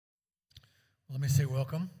Let me say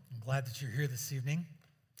welcome. I'm glad that you're here this evening.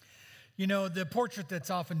 You know, the portrait that's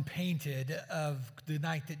often painted of the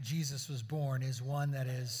night that Jesus was born is one that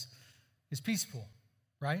is peaceful,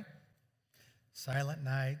 right? Silent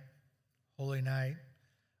night, holy night,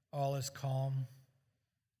 all is calm,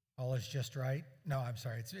 all is just right. No, I'm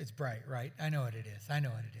sorry, it's bright, right? I know what it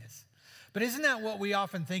is. But isn't that what we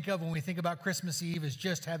often think of when we think about Christmas Eve, is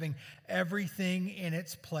just having everything in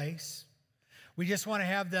its place? We just want to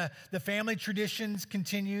have the family traditions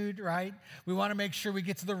continued, right? We want to make sure we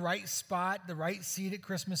get to the right spot, the right seat at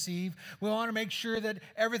Christmas Eve. We want to make sure that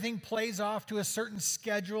everything plays off to a certain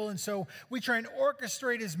schedule. And so we try and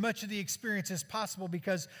orchestrate as much of the experience as possible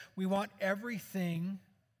because we want everything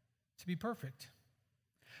to be perfect.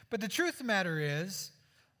 But the truth of the matter is,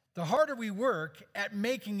 the harder we work at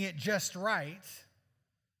making it just right,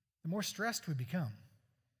 the more stressed we become,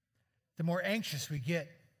 the more anxious we get.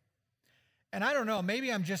 And I don't know,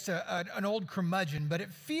 maybe I'm just an old curmudgeon, but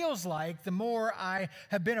it feels like the more I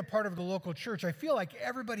have been a part of the local church, I feel like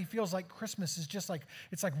everybody feels like Christmas is just like,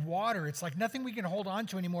 it's like water. It's like nothing we can hold on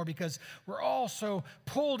to anymore because we're all so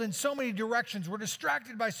pulled in so many directions. We're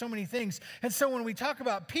distracted by so many things. And so when we talk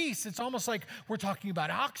about peace, it's almost like we're talking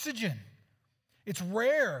about oxygen. It's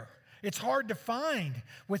rare. It's hard to find.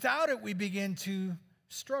 Without it, we begin to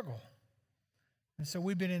struggle. And so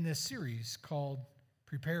we've been in this series called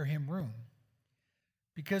Prepare Him Room.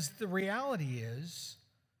 Because the reality is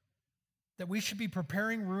that we should be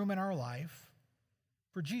preparing room in our life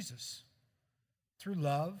for Jesus through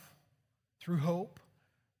love, through hope,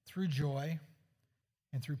 through joy,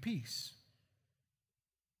 and through peace.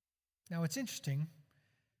 Now, it's interesting.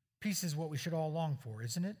 Peace is what we should all long for,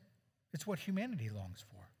 isn't it? It's what humanity longs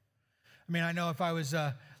for. I mean, I know if I was,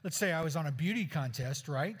 let's say I was on a beauty contest,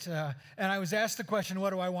 right? And I was asked the question, what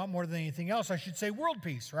do I want more than anything else? I should say world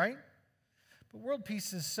peace, right? But world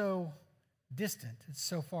peace is so distant. It's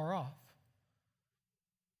so far off.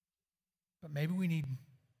 But maybe we need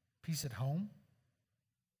peace at home,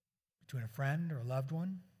 between a friend or a loved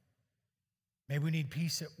one. Maybe we need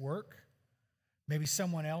peace at work. Maybe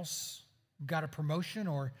someone else got a promotion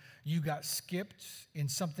or you got skipped in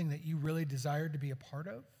something that you really desired to be a part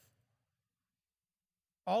of.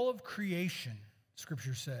 All of creation,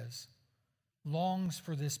 Scripture says, longs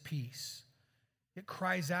for this peace. It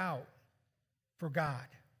cries out for God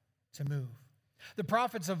to move. The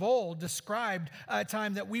prophets of old described a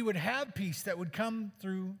time that we would have peace that would come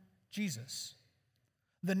through Jesus.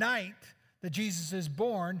 The night that Jesus is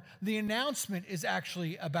born, the announcement is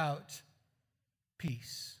actually about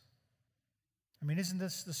peace. I mean, isn't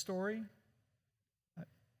this the story?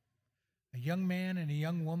 A young man and a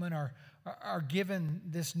young woman are given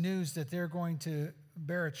this news that they're going to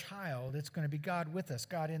bear a child. It's going to be God with us,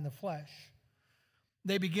 God in the flesh.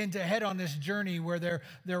 They begin to head on this journey where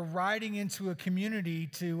they're riding into a community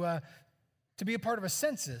to be a part of a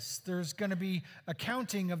census. There's going to be a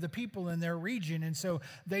counting of the people in their region. And so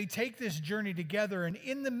they take this journey together. And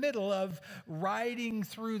in the middle of riding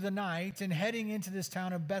through the night and heading into this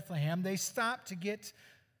town of Bethlehem, they stop to get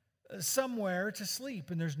somewhere to sleep.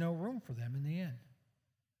 And there's no room for them in the inn.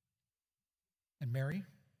 And Mary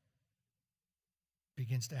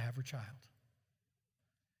begins to have her child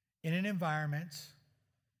in an environment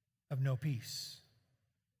of no peace.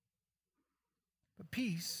 But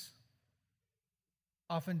peace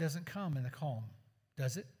often doesn't come in the calm,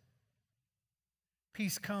 does it?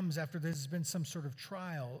 Peace comes after there's been some sort of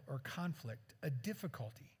trial or conflict, a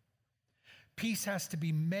difficulty. Peace has to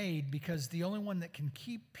be made because the only one that can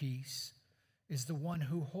keep peace is the one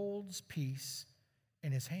who holds peace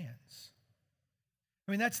in his hands.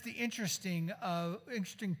 I mean, that's the interesting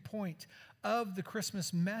point of the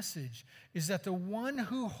Christmas message, is that the one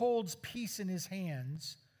who holds peace in his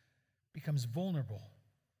hands becomes vulnerable,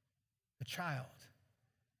 a child,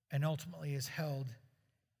 and ultimately is held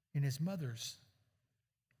in his mother's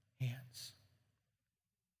hands.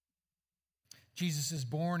 Jesus is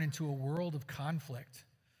born into a world of conflict.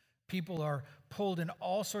 People are pulled in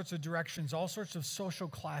all sorts of directions, all sorts of social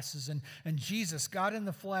classes, and Jesus, God in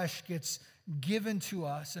the flesh, gets given to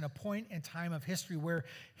us in a point in time of history where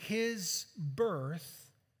his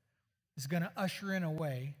birth is going to usher in a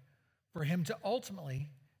way for him to ultimately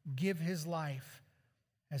give his life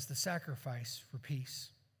as the sacrifice for peace.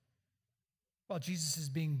 While Jesus is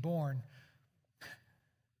being born,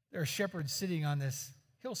 there are shepherds sitting on this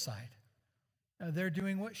hillside. They're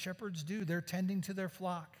doing what shepherds do. They're tending to their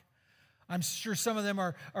flock. I'm sure some of them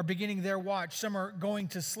are beginning their watch. Some are going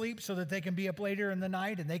to sleep so that they can be up later in the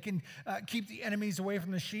night and they can keep the enemies away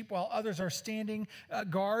from the sheep, while others are standing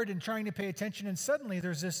guard and trying to pay attention. And suddenly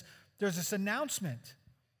there's this announcement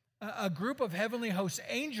A group of heavenly hosts,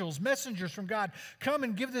 angels, messengers from God, come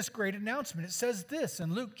and give this great announcement. It says this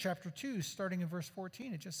in Luke chapter 2, starting in verse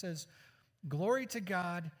 14. It just says, "Glory to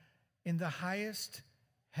God in the highest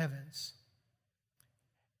heavens,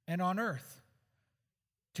 and on earth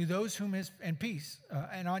to those whom his and peace,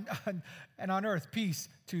 and on earth peace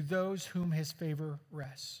to those whom his favor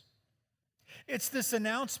rests." It's this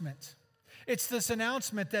announcement. It's this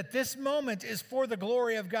announcement that this moment is for the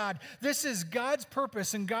glory of God. This is God's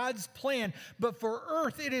purpose and God's plan. But for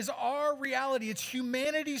earth, it is our reality. It's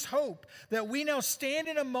humanity's hope that we now stand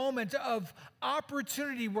in a moment of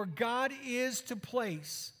opportunity where God is to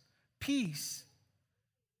place peace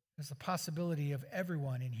as the possibility of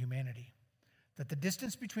everyone in humanity. That the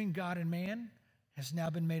distance between God and man has now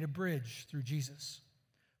been made a bridge through Jesus.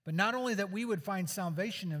 But not only that we would find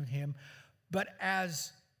salvation in him, but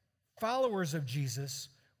as followers of Jesus,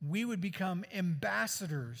 we would become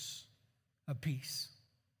ambassadors of peace.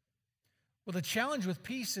 Well, the challenge with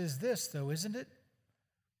peace is this, though, isn't it?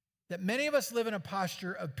 That many of us live in a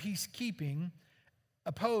posture of peacekeeping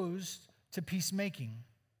opposed to peacemaking.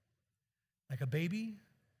 Like a baby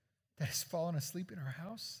that has fallen asleep in our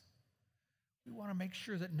house, we want to make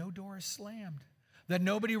sure that no door is slammed, that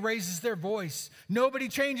nobody raises their voice, nobody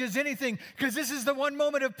changes anything, because this is the one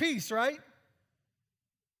moment of peace, right?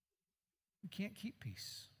 We can't keep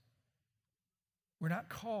peace. We're not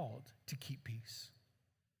called to keep peace.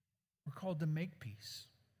 We're called to make peace.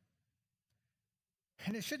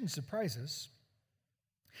 And it shouldn't surprise us,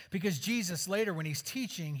 because Jesus later, when he's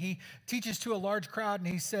teaching, he teaches to a large crowd and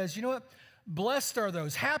he says, you know what? Blessed are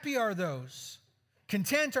those, happy are those,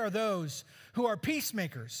 content are those who are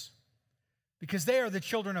peacemakers, because they are the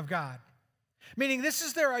children of God. Meaning this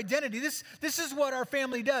is their identity. This is what our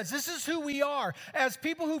family does. This is who we are. As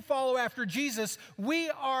people who follow after Jesus, we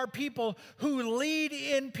are people who lead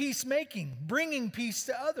in peacemaking, bringing peace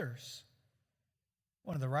to others.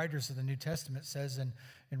 One of the writers of the New Testament says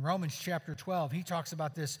in Romans chapter 12, he talks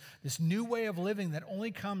about this new way of living that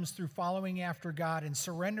only comes through following after God and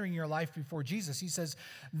surrendering your life before Jesus. He says,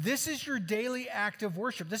 this is your daily act of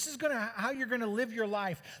worship. This is how you're going to live your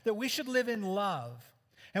life, that we should live in love.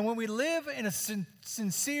 And when we live in a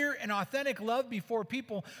sincere and authentic love before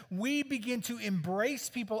people, we begin to embrace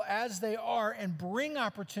people as they are and bring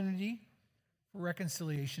opportunity for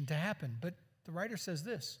reconciliation to happen. But the writer says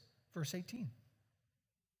this, verse 18.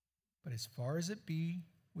 But as far as it be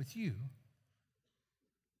with you,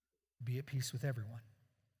 be at peace with everyone.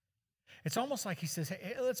 It's almost like he says,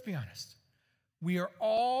 hey, let's be honest. We are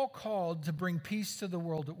all called to bring peace to the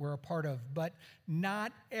world that we're a part of, but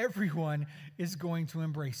not everyone is going to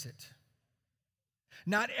embrace it.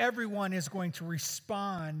 Not everyone is going to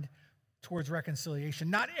respond towards reconciliation.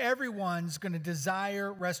 Not everyone's going to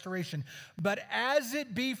desire restoration. But as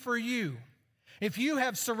it be for you, if you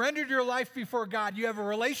have surrendered your life before God, you have a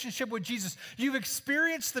relationship with Jesus, you've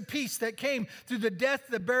experienced the peace that came through the death,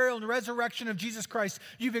 the burial, and resurrection of Jesus Christ,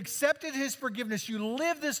 you've accepted his forgiveness, you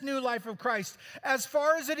live this new life of Christ, as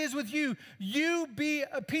far as it is with you, you be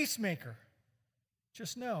a peacemaker.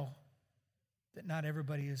 Just know that not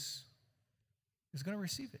everybody is going to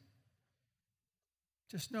receive it.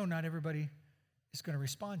 Just know not everybody is going to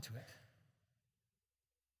respond to it.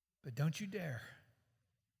 But don't you dare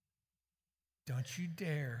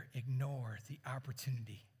ignore the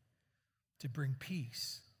opportunity to bring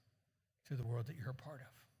peace to the world that you're a part of.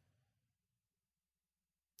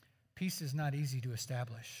 Peace is not easy to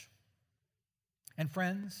establish. And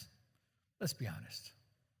friends, let's be honest.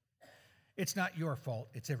 It's not your fault,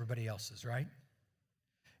 it's everybody else's, right?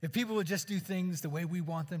 If people would just do things the way we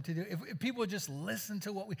want them to do, if people would just listen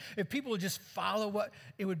to if people would just follow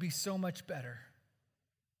it would be so much better.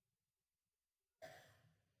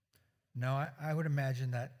 No, I would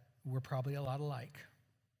imagine that we're probably a lot alike.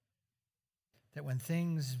 That when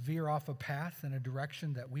things veer off a path in a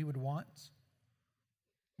direction that we would want,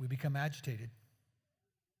 we become agitated.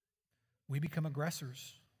 We become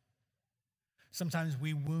aggressors. Sometimes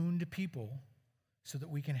we wound people so that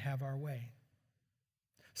we can have our way.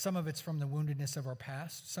 Some of it's from the woundedness of our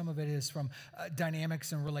past. Some of it is from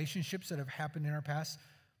dynamics and relationships that have happened in our past.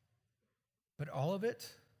 But all of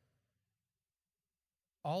it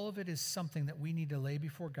is something that we need to lay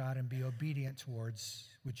before God and be obedient towards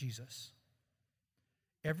with Jesus.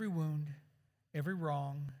 Every wound, every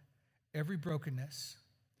wrong, every brokenness,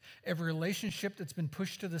 every relationship that's been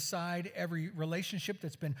pushed to the side, every relationship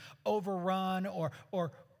that's been overrun or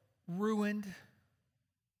ruined,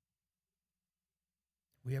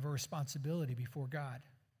 we have a responsibility before God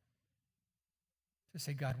to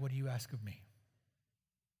say, God, what do you ask of me?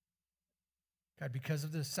 God, because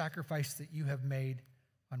of the sacrifice that you have made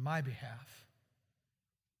on my behalf,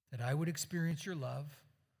 that I would experience your love,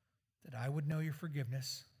 that I would know your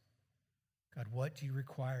forgiveness. God, what do you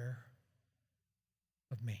require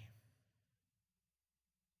of me?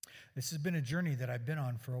 This has been a journey that I've been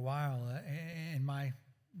on for a while in my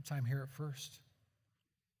time here at First.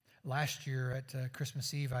 Last year at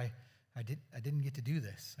Christmas Eve, I didn't get to do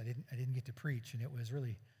this. I didn't get to preach, and it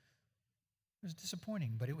was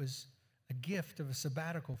disappointing, but it was a gift of a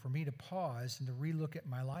sabbatical for me to pause and to relook at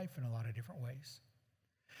my life in a lot of different ways.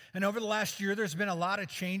 And over the last year, there's been a lot of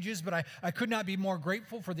changes, but I could not be more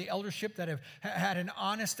grateful for the eldership that have had an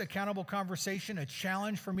honest, accountable conversation, a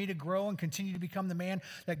challenge for me to grow and continue to become the man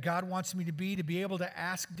that God wants me to be able to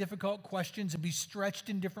ask difficult questions and be stretched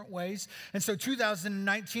in different ways. And so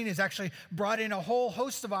 2019 has actually brought in a whole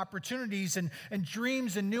host of opportunities and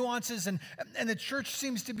dreams and nuances, and the church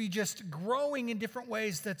seems to be just growing in different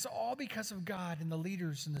ways. That's all because of God and the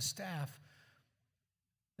leaders and the staff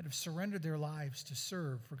that have surrendered their lives to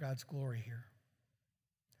serve for God's glory here.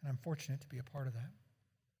 And I'm fortunate to be a part of that.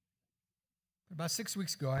 About 6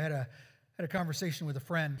 weeks ago, I had a conversation with a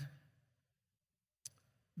friend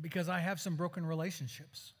because I have some broken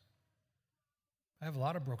relationships. I have a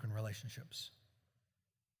lot of broken relationships.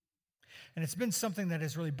 And it's been something that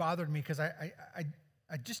has really bothered me because I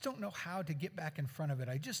just don't know how to get back in front of it.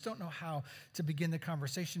 I just don't know how to begin the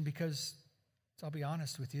conversation because, I'll be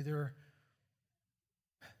honest with you,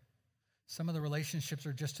 some of the relationships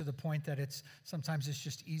are just to the point that sometimes it's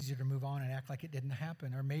just easier to move on and act like it didn't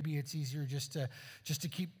happen. Or maybe it's easier just to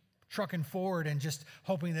keep trucking forward and just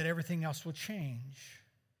hoping that everything else will change.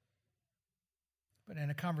 But in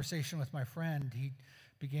a conversation with my friend, he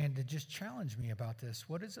began to just challenge me about this.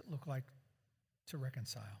 What does it look like to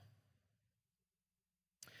reconcile?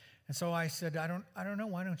 And so I said, I don't know.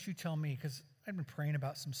 Why don't you tell me? Because I'd been praying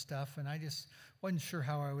about some stuff, and I just wasn't sure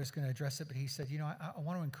how I was going to address it. But he said, I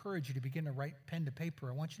want to encourage you to begin to write pen to paper.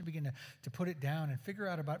 I want you to begin to put it down and figure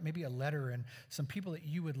out about maybe a letter and some people that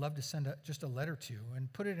you would love to send just a letter to,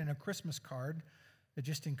 and put it in a Christmas card that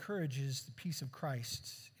just encourages the peace of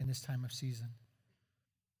Christ in this time of season.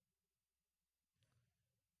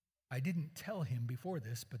 I didn't tell him before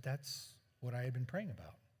this, but that's what I had been praying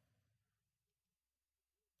about.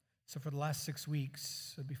 So for the last 6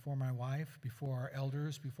 weeks, before my wife, before our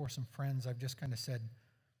elders, before some friends, I've just kind of said,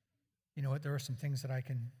 you know what, there are some things that I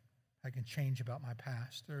can change about my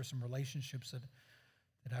past. There are some relationships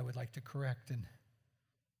that I would like to correct. And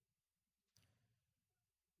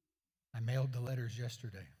I mailed the letters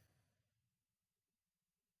yesterday.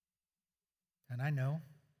 And I know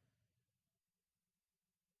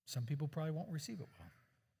some people probably won't receive it well,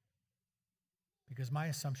 because my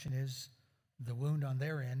assumption is the wound on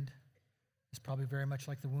their end is probably very much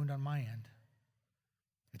like the wound on my end.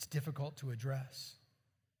 It's difficult to address.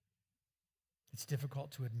 It's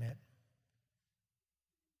difficult to admit.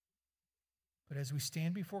 But as we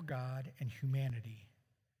stand before God and humanity,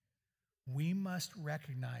 we must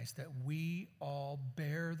recognize that we all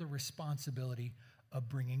bear the responsibility of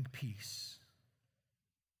bringing peace.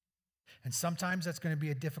 And sometimes that's going to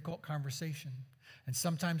be a difficult conversation. And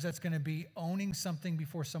sometimes that's going to be owning something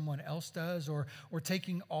before someone else does, or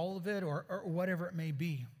taking all of it, or whatever it may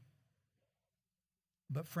be.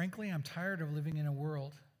 But frankly, I'm tired of living in a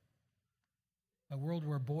world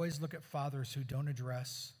where boys look at fathers who don't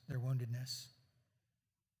address their woundedness,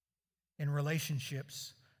 in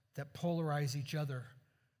relationships that polarize each other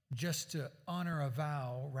just to honor a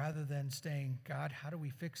vow rather than saying, God, how do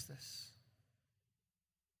we fix this?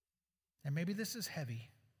 And maybe this is heavy.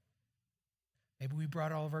 Maybe we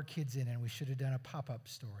brought all of our kids in and we should have done a pop-up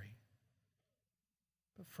story.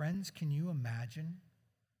 But friends, can you imagine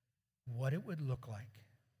what it would look like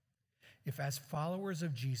if, as followers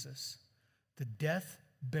of Jesus, the death,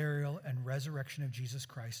 burial, and resurrection of Jesus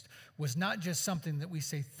Christ was not just something that we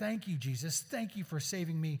say, thank you, Jesus, thank you for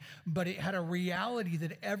saving me, but it had a reality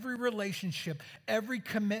that every relationship, every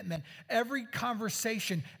commitment, every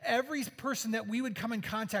conversation, every person that we would come in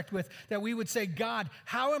contact with, that we would say, God,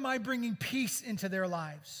 how am I bringing peace into their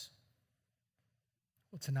lives?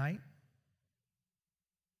 Well, tonight,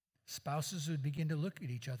 spouses would begin to look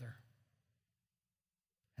at each other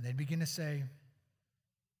and they'd begin to say,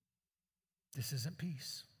 this isn't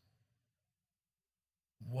peace.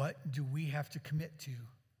 What do we have to commit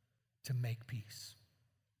to make peace?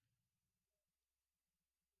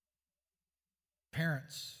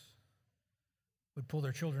 Parents would pull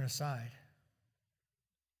their children aside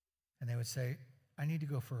and they would say, I need to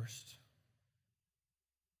go first.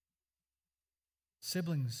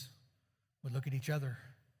 Siblings would look at each other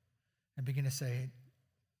and begin to say,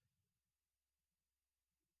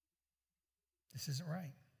 this isn't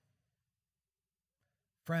right.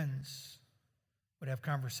 Friends would have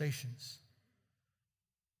conversations.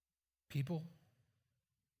 People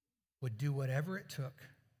would do whatever it took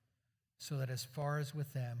so that as far as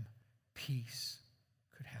with them, peace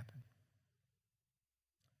could happen.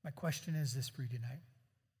 My question is this for you tonight.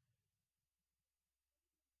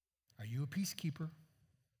 Are you a peacekeeper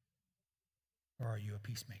or are you a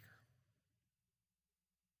peacemaker?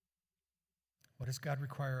 What does God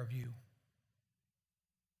require of you?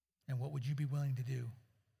 And what would you be willing to do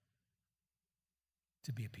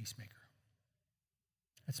to be a peacemaker?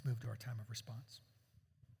 Let's move to our time of response.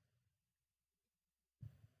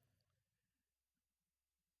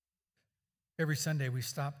 Every Sunday, we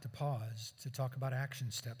stop to pause to talk about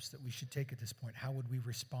action steps that we should take at this point. How would we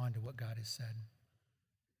respond to what God has said?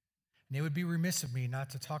 And it would be remiss of me not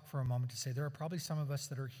to talk for a moment to say there are probably some of us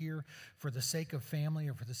that are here for the sake of family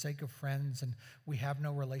or for the sake of friends, and we have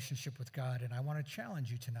no relationship with God. And I want to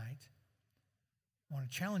challenge you tonight. I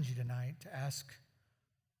want to challenge you tonight to ask,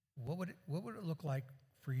 what would it look like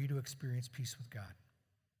for you to experience peace with God?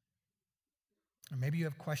 Or maybe you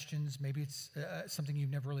have questions. Maybe it's something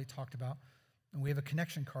you've never really talked about. And we have a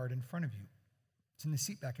connection card in front of you. It's in the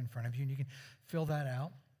seat back in front of you, and you can fill that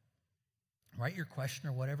out. Write your question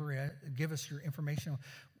or whatever. Give us your information.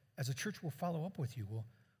 As a church, we'll follow up with you.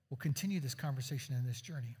 We'll continue this conversation and this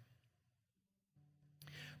journey.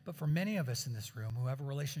 But for many of us in this room who have a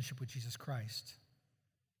relationship with Jesus Christ,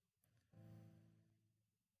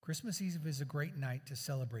 Christmas Eve is a great night to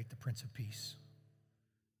celebrate the Prince of Peace,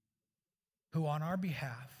 who on our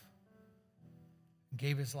behalf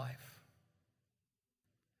gave his life,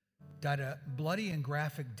 died a bloody and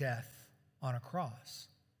graphic death on a cross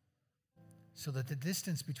so that the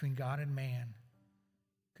distance between God and man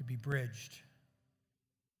could be bridged.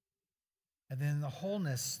 And then the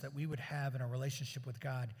wholeness that we would have in a relationship with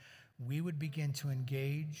God, we would begin to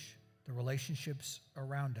engage the relationships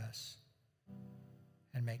around us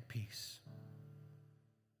and make peace.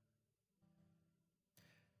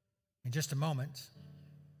 In just a moment,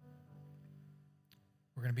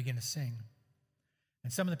 we're going to begin to sing.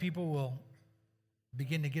 And some of the people will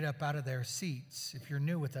begin to get up out of their seats. If you're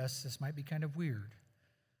new with us, this might be kind of weird.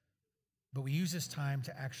 But we use this time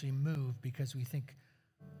to actually move because we think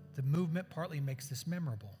the movement partly makes this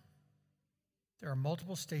memorable. There are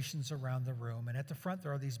multiple stations around the room, and at the front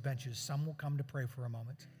there are these benches. Some will come to pray for a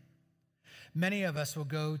moment. Many of us will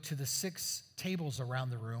go to the 6 tables around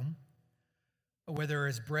the room where there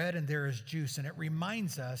is bread and there is juice, and it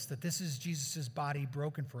reminds us that this is Jesus' body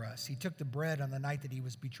broken for us. He took the bread on the night that he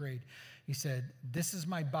was betrayed. He said, "This is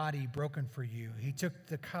my body broken for you." He took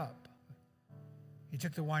the cup. He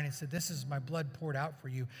took the wine and said, "This is my blood poured out for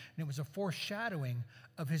you." And it was a foreshadowing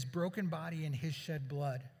of his broken body and his shed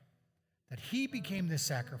blood, that he became the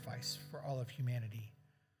sacrifice for all of humanity.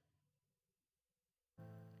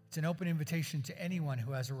 It's an open invitation to anyone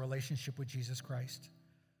who has a relationship with Jesus Christ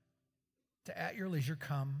to, at your leisure,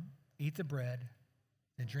 come, eat the bread,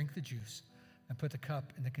 then drink the juice, and put the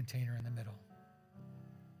cup in the container in the middle.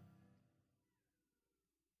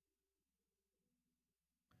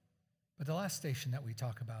 But the last station that we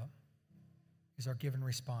talk about is our give and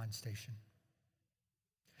respond station.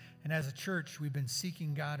 And as a church, we've been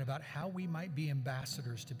seeking God about how we might be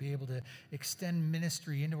ambassadors to be able to extend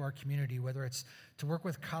ministry into our community, whether it's to work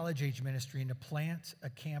with college-age ministry and to plant a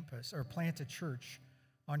campus or plant a church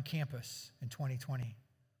on campus in 2020.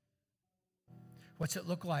 What's it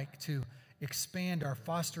look like to expand our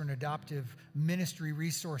foster and adoptive ministry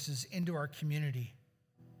resources into our community?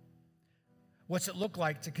 What's it look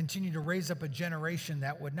like to continue to raise up a generation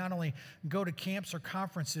that would not only go to camps or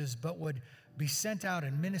conferences, but would be sent out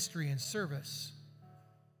in ministry and service?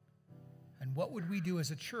 And what would we do as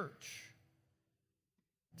a church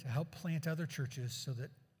to help plant other churches so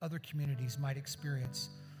that other communities might experience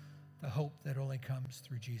the hope that only comes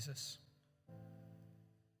through Jesus?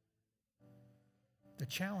 The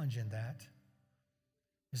challenge in that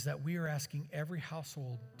is that we are asking every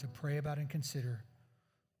household to pray about and consider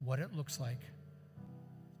what it looks like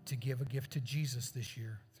to give a gift to Jesus this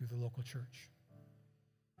year through the local church.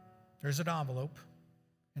 There's an envelope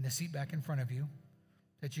in the seat back in front of you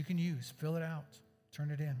that you can use. Fill it out. Turn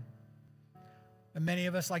it in. And many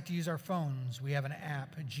of us like to use our phones. We have an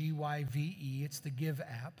app, GYVE. It's the Give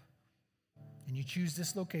app. And you choose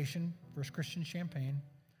this location, First Christian Champaign,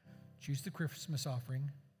 choose the Christmas offering,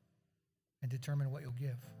 and determine what you'll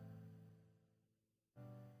give.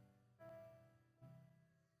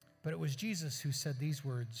 But it was Jesus who said these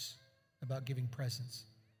words about giving presents.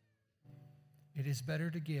 It is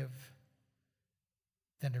better to give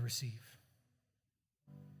than to receive.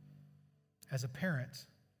 As a parent,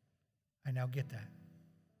 I now get that.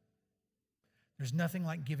 There's nothing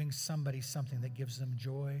like giving somebody something that gives them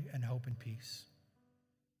joy and hope and peace.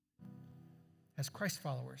 As Christ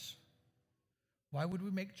followers, why would we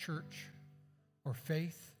make church or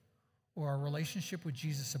faith or our relationship with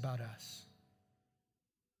Jesus about us?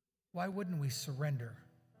 Why wouldn't we surrender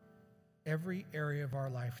every area of our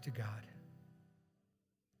life to God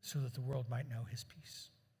so that the world might know his peace?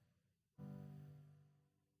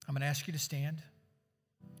 I'm going to ask you to stand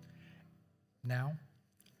now.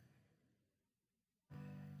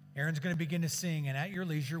 Aaron's going to begin to sing, and at your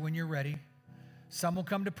leisure, when you're ready, some will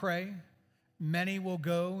come to pray. Many will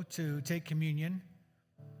go to take communion.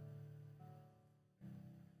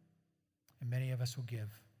 And many of us will give.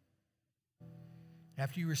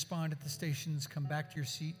 After you respond at the stations, come back to your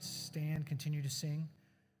seats, stand, continue to sing,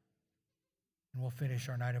 and we'll finish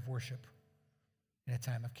our night of worship in a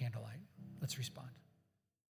time of candlelight. Let's respond.